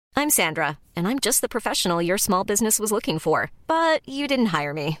I'm Sandra, and I'm just the professional your small business was looking for. But you didn't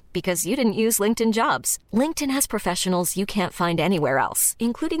hire me because you didn't use LinkedIn Jobs. LinkedIn has professionals you can't find anywhere else,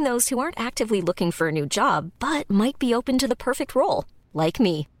 including those who aren't actively looking for a new job, but might be open to the perfect role, like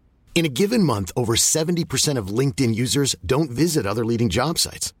me. In a given month, over 70% of LinkedIn users don't visit other leading job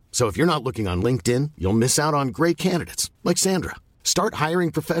sites. So if you're not looking on LinkedIn, you'll miss out on great candidates, like Sandra. Start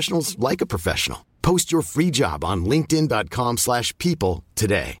hiring professionals like a professional. Post your free job on linkedin.com/people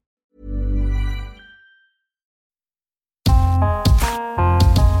today.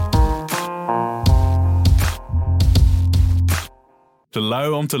 Te lui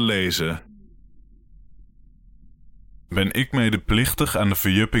om te lezen. Ben ik medeplichtig aan de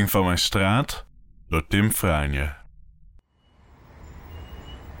verjupping van mijn straat? Door Tim Fraanje.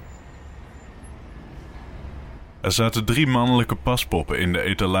 Er zaten 3 mannelijke paspoppen in de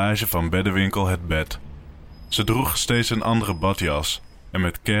etalage van beddenwinkel Het Bed. Ze droegen steeds een andere badjas en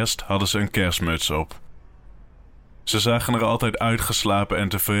met kerst hadden ze een kerstmuts op. Ze zagen er altijd uitgeslapen en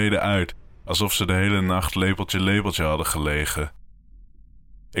tevreden uit, alsof ze de hele nacht lepeltje hadden gelegen.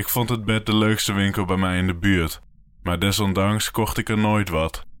 Ik vond Het Bed de leukste winkel bij mij in de buurt, maar desondanks kocht ik er nooit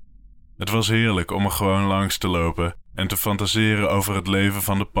wat. Het was heerlijk om er gewoon langs te lopen en te fantaseren over het leven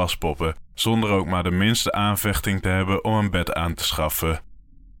van de paspoppen, zonder ook maar de minste aanvechting te hebben om een bed aan te schaffen.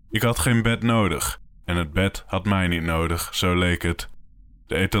 Ik had geen bed nodig en het bed had mij niet nodig, zo leek het.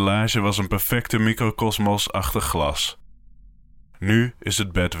 De etalage was een perfecte microcosmos achter glas. Nu is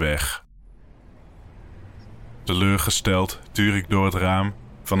het bed weg. Teleurgesteld tuur ik door het raam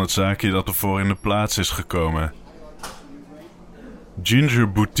van het zaakje dat ervoor in de plaats is gekomen.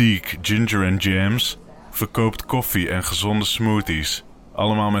 Ginger Boutique Ginger & Jams verkoopt koffie en gezonde smoothies,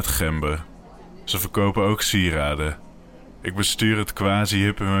 allemaal met gember. Ze verkopen ook sieraden. Ik bestuur het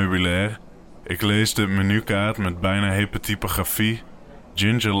quasi-hippe meubilair. Ik lees de menukaart met bijna hippe typografie.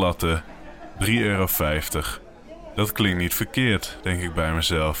 Ginger latte, €3,50. Dat klinkt niet verkeerd, denk ik bij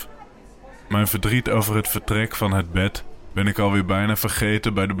mezelf. Mijn verdriet over het vertrek van Het Bed ben ik alweer bijna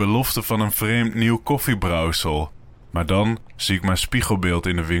vergeten bij de belofte van een vreemd nieuw koffiebrouwsel. Maar dan zie ik mijn spiegelbeeld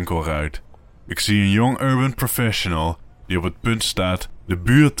in de winkelruit. Ik zie een jong urban professional die op het punt staat de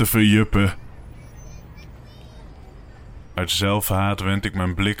buurt te verjuppen. Uit zelfhaat wend ik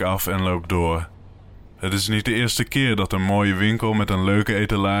mijn blik af en loop door. Het is niet de eerste keer dat een mooie winkel met een leuke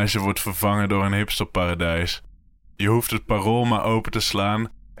etalage wordt vervangen door een hipsterparadijs. Je hoeft het Parool maar open te slaan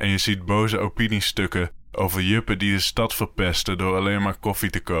en je ziet boze opiniestukken over juppen die de stad verpesten door alleen maar koffie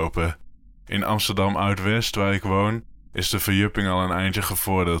te kopen. In Amsterdam Oud-West, waar ik woon, is de verjupping al een eindje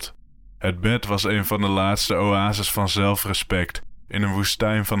gevorderd. Het Bed was een van de laatste oases van zelfrespect in een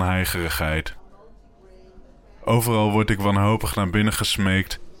woestijn van heigerigheid. Overal word ik wanhopig naar binnen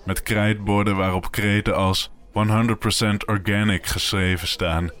gesmeekt met krijtborden waarop kreten als 100% organic geschreven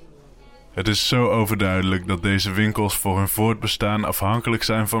staan. Het is zo overduidelijk dat deze winkels voor hun voortbestaan afhankelijk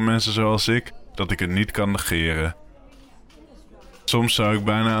zijn van mensen zoals ik, dat ik het niet kan negeren. Soms zou ik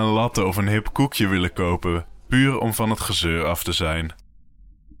bijna een latte of een hip koekje willen kopen, puur om van het gezeur af te zijn.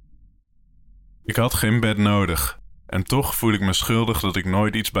 Ik had geen bed nodig, en toch voel ik me schuldig dat ik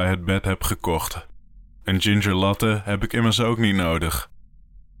nooit iets bij Het Bed heb gekocht. Een ginger latte heb ik immers ook niet nodig.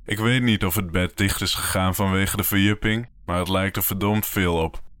 Ik weet niet of Het Bed dicht is gegaan vanwege de verjupping, maar het lijkt er verdomd veel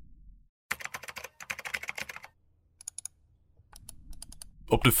op.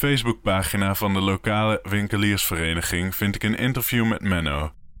 Op de Facebookpagina van de lokale winkeliersvereniging vind ik een interview met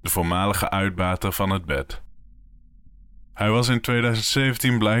Menno, de voormalige uitbater van Het Bed. Hij was in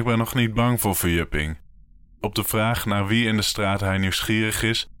 2017 blijkbaar nog niet bang voor verjupping. Op de vraag naar wie in de straat hij nieuwsgierig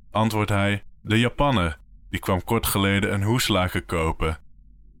is, antwoordt hij: de Japanner, die kwam kort geleden een hoeslaken kopen.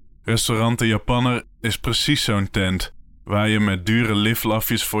 Restaurant De Japanner is precies zo'n tent, waar je met dure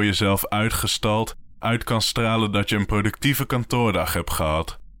liflafjes voor jezelf uitgestald uit kan stralen dat je een productieve kantoordag hebt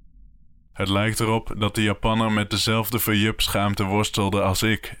gehad. Het lijkt erop dat de Japanner met dezelfde verjupschaamte worstelde als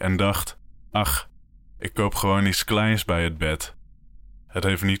ik en dacht: ach, ik koop gewoon iets kleins bij Het Bed. Het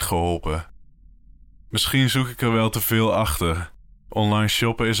heeft niet geholpen. Misschien zoek ik er wel te veel achter. Online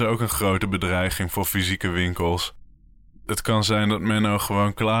shoppen is ook een grote bedreiging voor fysieke winkels. Het kan zijn dat Menno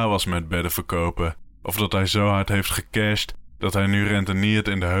gewoon klaar was met bedden verkopen, of dat hij zo hard heeft gecashed dat hij nu renteniert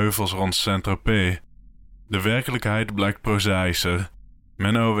in de heuvels rond Saint-Tropez. De werkelijkheid blijkt prozaïscher.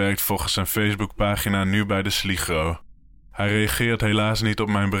 Menno werkt volgens zijn Facebookpagina nu bij de Sligro. Hij reageert helaas niet op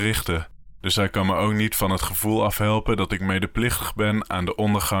mijn berichten, dus hij kan me ook niet van het gevoel afhelpen dat ik medeplichtig ben aan de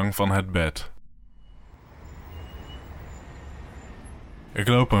ondergang van Het Bed. Ik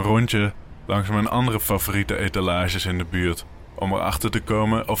loop een rondje langs mijn andere favoriete etalages in de buurt, om erachter te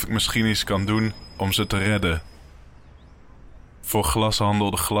komen of ik misschien iets kan doen om ze te redden. Voor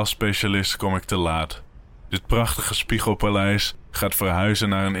glashandel De Glasspecialist kom ik te laat. Dit prachtige spiegelpaleis gaat verhuizen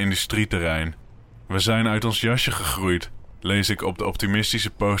naar een industrieterrein. We zijn uit ons jasje gegroeid, lees ik op de optimistische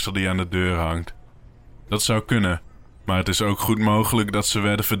poster die aan de deur hangt. Dat zou kunnen, maar het is ook goed mogelijk dat ze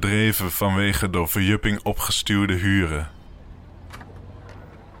werden verdreven vanwege door verjupping opgestuwde huren.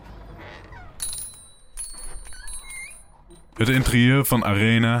 Het interieur van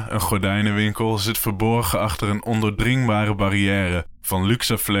Arena, een gordijnenwinkel, zit verborgen achter een ondoordringbare barrière van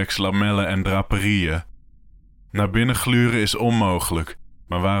Luxaflex, lamellen en draperieën. Naar binnen gluren is onmogelijk,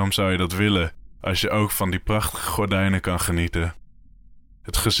 maar waarom zou je dat willen als je ook van die prachtige gordijnen kan genieten?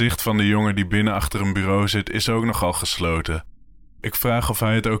 Het gezicht van de jongen die binnen achter een bureau zit is ook nogal gesloten. Ik vraag of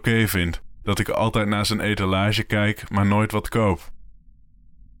hij het oké vindt dat ik altijd naar zijn etalage kijk, maar nooit wat koop.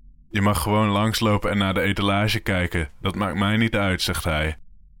 Je mag gewoon langslopen en naar de etalage kijken, dat maakt mij niet uit, zegt hij,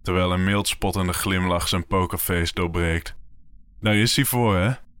 terwijl een mild spottende glimlach zijn pokerface doorbreekt. Daar is hij voor,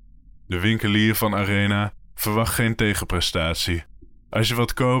 hè? De winkelier van Arena verwacht geen tegenprestatie. Als je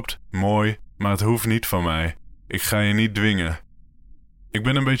wat koopt, mooi, maar het hoeft niet van mij. Ik ga je niet dwingen. Ik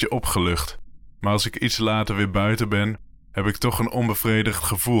ben een beetje opgelucht, maar als ik iets later weer buiten ben, heb ik toch een onbevredigd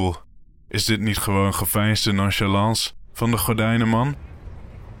gevoel. Is dit niet gewoon geveinsde nonchalance van de gordijnenman?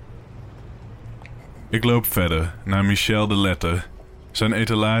 Ik loop verder, naar Michel de Letter. Zijn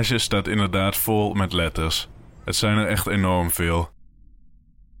etalage staat inderdaad vol met letters. Het zijn er echt enorm veel.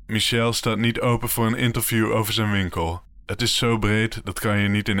 Michel staat niet open voor een interview over zijn winkel. Het is zo breed, dat kan je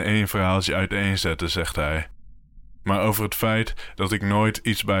niet in één verhaaltje uiteenzetten, zegt hij. Maar over het feit dat ik nooit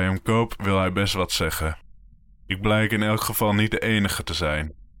iets bij hem koop, wil hij best wat zeggen. Ik blijk in elk geval niet de enige te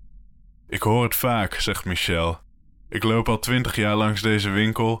zijn. Ik hoor het vaak, zegt Michel. Ik loop al 20 jaar langs deze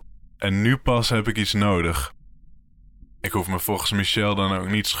winkel en nu pas heb ik iets nodig. Ik hoef me volgens Michel dan ook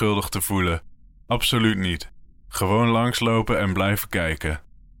niet schuldig te voelen. Absoluut niet. Gewoon langslopen en blijven kijken.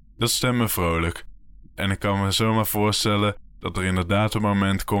 Dat stemt me vrolijk. En ik kan me zomaar voorstellen dat er inderdaad een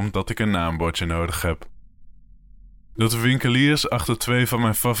moment komt dat ik een naambordje nodig heb. Dat de winkeliers achter 2 van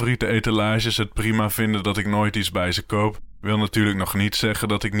mijn favoriete etalages het prima vinden dat ik nooit iets bij ze koop, wil natuurlijk nog niet zeggen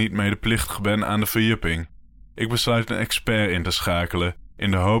dat ik niet medeplichtig ben aan de verjupping. Ik besluit een expert in te schakelen,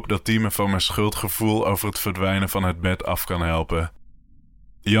 in de hoop dat die me van mijn schuldgevoel over het verdwijnen van het bed af kan helpen.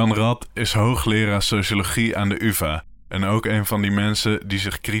 Jan Rad is hoogleraar sociologie aan de UvA en ook een van die mensen die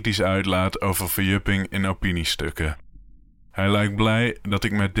zich kritisch uitlaat over verjupping in opiniestukken. Hij lijkt blij dat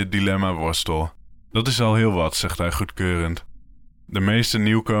ik met dit dilemma worstel. Dat is al heel wat, zegt hij goedkeurend. De meeste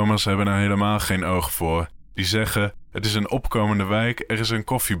nieuwkomers hebben er helemaal geen oog voor. Die zeggen, het is een opkomende wijk, er is een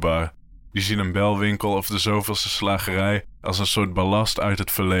koffiebar. Die zien een belwinkel of de zoveelste slagerij als een soort ballast uit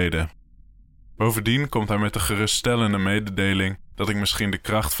het verleden. Bovendien komt hij met de geruststellende mededeling dat ik misschien de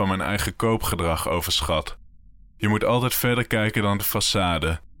kracht van mijn eigen koopgedrag overschat. Je moet altijd verder kijken dan de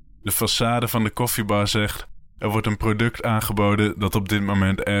façade. De façade van de koffiebar zegt, er wordt een product aangeboden dat op dit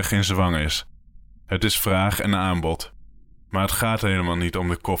moment erg in zwang is. Het is vraag en aanbod. Maar het gaat helemaal niet om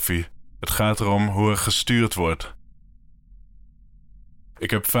de koffie. Het gaat erom hoe er gestuurd wordt.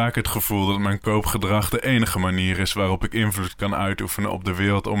 Ik heb vaak het gevoel dat mijn koopgedrag de enige manier is waarop ik invloed kan uitoefenen op de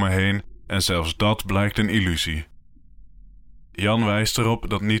wereld om me heen en zelfs dat blijkt een illusie. Jan wijst erop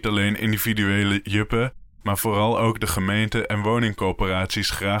dat niet alleen individuele juppen, maar vooral ook de gemeente en woningcorporaties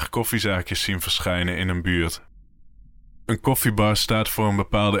graag koffiezaakjes zien verschijnen in een buurt. Een koffiebar staat voor een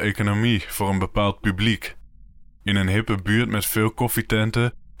bepaalde economie, voor een bepaald publiek. In een hippe buurt met veel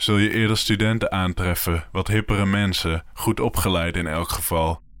koffietenten zul je eerder studenten aantreffen, wat hippere mensen, goed opgeleid in elk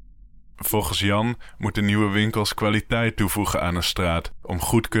geval. Volgens Jan moeten nieuwe winkels kwaliteit toevoegen aan een straat om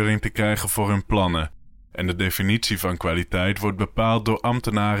goedkeuring te krijgen voor hun plannen. En de definitie van kwaliteit wordt bepaald door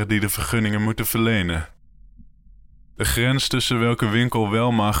ambtenaren die de vergunningen moeten verlenen. De grens tussen welke winkel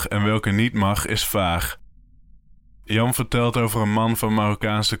wel mag en welke niet mag is vaag. Jan vertelt over een man van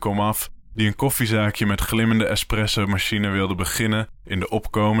Marokkaanse komaf die een koffiezaakje met glimmende espresso-machine wilde beginnen in de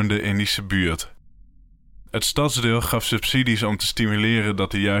opkomende Indische buurt. Het stadsdeel gaf subsidies om te stimuleren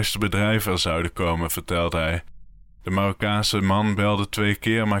dat de juiste bedrijven er zouden komen, vertelt hij. De Marokkaanse man belde 2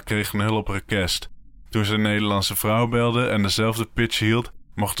 keer, maar kreeg 0 op request. Toen zijn Nederlandse vrouw belde en dezelfde pitch hield,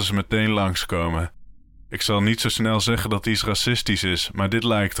 mochten ze meteen langskomen. Ik zal niet zo snel zeggen dat iets racistisch is, maar dit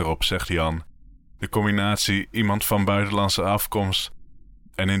lijkt erop, zegt Jan. De combinatie iemand van buitenlandse afkomst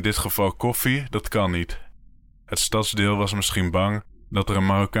en in dit geval koffie, dat kan niet. Het stadsdeel was misschien bang dat er een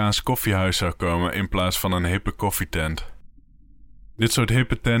Marokkaans koffiehuis zou komen in plaats van een hippe koffietent. Dit soort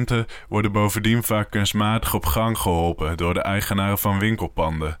hippe tenten worden bovendien vaak kunstmatig op gang geholpen door de eigenaren van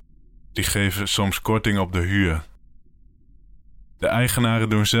winkelpanden. Die geven soms korting op de huur. De eigenaren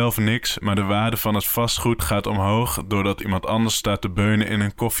doen zelf niks, maar de waarde van het vastgoed gaat omhoog doordat iemand anders staat te beunen in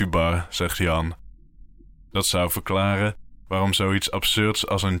een koffiebar, zegt Jan. Dat zou verklaren waarom zoiets absurds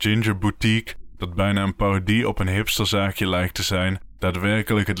als een ginger boutique, dat bijna een parodie op een hipsterzaakje lijkt te zijn,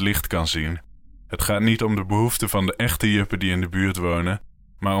 daadwerkelijk het licht kan zien. Het gaat niet om de behoeften van de echte juppen die in de buurt wonen,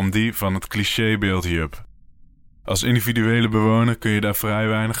 maar om die van het clichébeeld jup. Als individuele bewoner kun je daar vrij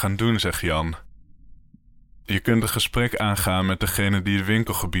weinig aan doen, zegt Jan. Je kunt een gesprek aangaan met degene die het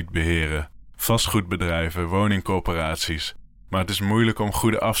winkelgebied beheren, vastgoedbedrijven, woningcorporaties. Maar het is moeilijk om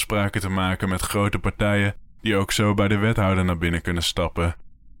goede afspraken te maken met grote partijen die ook zo bij de wethouder naar binnen kunnen stappen.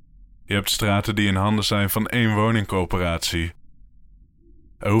 Je hebt straten die in handen zijn van 1 woningcorporatie.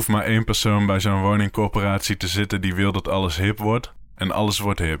 Er hoeft maar 1 persoon bij zo'n woningcorporatie te zitten die wil dat alles hip wordt en alles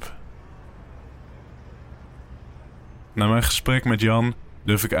wordt hip. Na mijn gesprek met Jan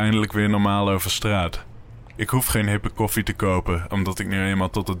durf ik eindelijk weer normaal over straat. Ik hoef geen hippe koffie te kopen, omdat ik nu eenmaal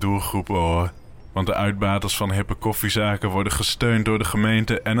tot de doelgroep behoor. Want de uitbaters van hippe koffiezaken worden gesteund door de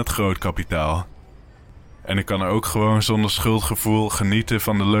gemeente en het grootkapitaal. En ik kan er ook gewoon zonder schuldgevoel genieten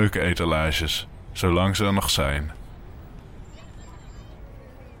van de leuke etalages, zolang ze er nog zijn.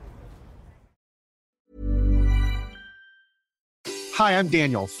 Hi, I'm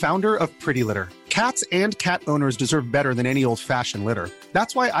Daniel, founder of Pretty Litter. Cats and cat owners deserve better than any old-fashioned litter.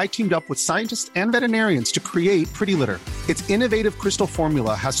 That's why I teamed up with scientists and veterinarians to create Pretty Litter. Its innovative crystal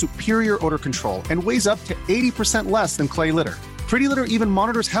formula has superior odor control and weighs up to 80% less than clay litter. Pretty Litter even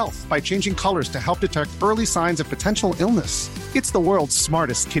monitors health by changing colors to help detect early signs of potential illness. It's the world's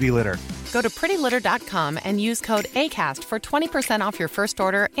smartest kitty litter. Go to prettylitter.com and use code ACAST for 20% off your first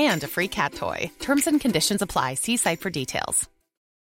order and a free cat toy. Terms and conditions apply. See site for details.